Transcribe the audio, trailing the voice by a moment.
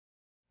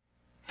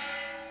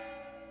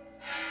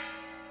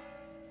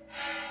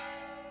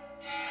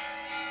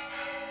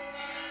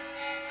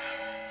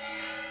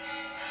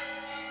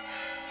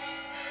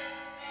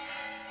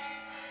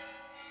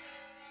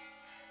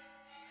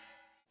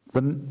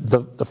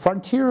The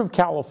frontier of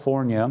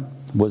California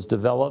was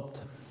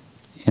developed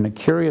in a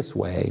curious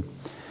way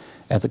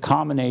as a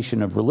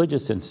combination of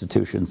religious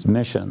institutions,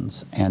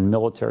 missions, and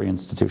military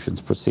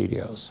institutions,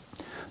 presidios.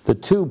 The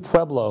two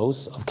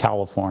pueblos of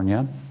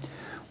California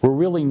were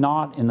really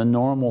not in the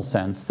normal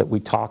sense that we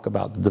talk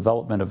about the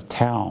development of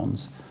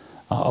towns,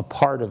 a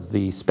part of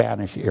the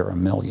Spanish-era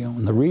milieu.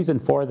 And the reason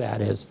for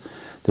that is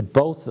that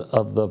both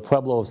of the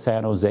Pueblo of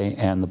San Jose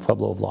and the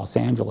Pueblo of Los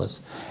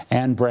Angeles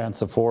and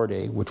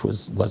Branciforte, which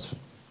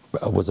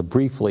was a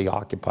briefly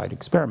occupied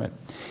experiment,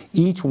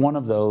 each one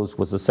of those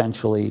was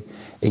essentially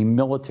a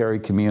military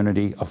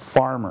community of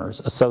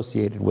farmers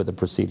associated with a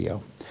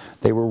presidio.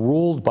 They were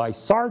ruled by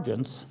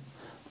sergeants,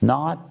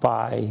 not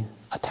by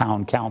a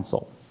town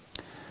council.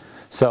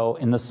 So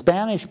in the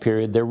Spanish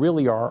period, there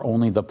really are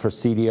only the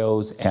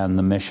presidios and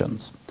the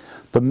missions.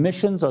 The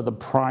missions are the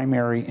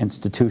primary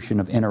institution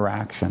of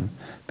interaction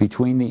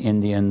between the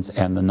Indians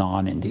and the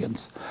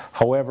non-Indians.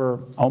 However,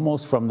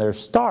 almost from their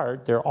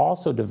start, there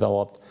also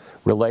developed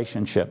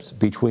relationships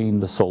between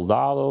the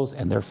soldados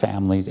and their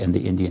families and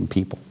the Indian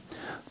people.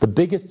 The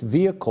biggest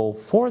vehicle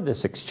for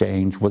this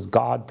exchange was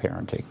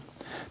godparenting.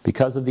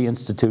 Because of the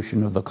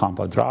institution of the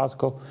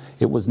compadrazgo,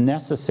 it was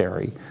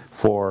necessary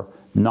for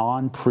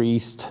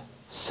non-priest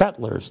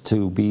settlers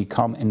to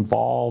become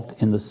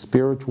involved in the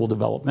spiritual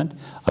development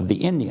of the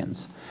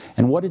Indians.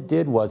 And what it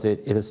did was it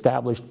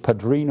established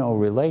padrino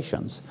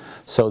relations,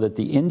 so that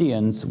the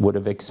Indians would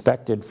have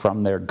expected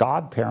from their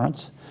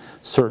godparents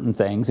certain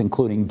things,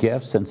 including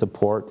gifts and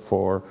support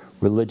for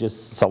religious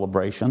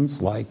celebrations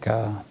like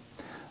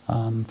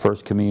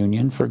First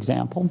Communion, for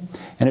example.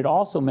 And it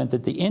also meant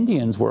that the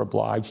Indians were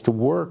obliged to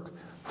work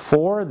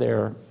for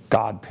their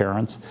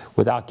godparents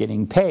without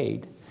getting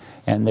paid.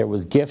 And there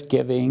was gift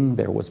giving,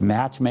 there was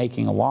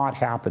matchmaking, a lot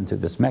happened to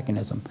this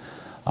mechanism.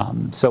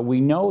 So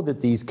we know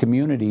that these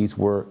communities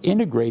were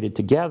integrated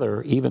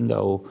together, even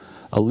though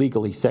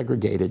legally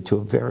segregated to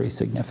a very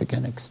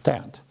significant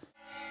extent.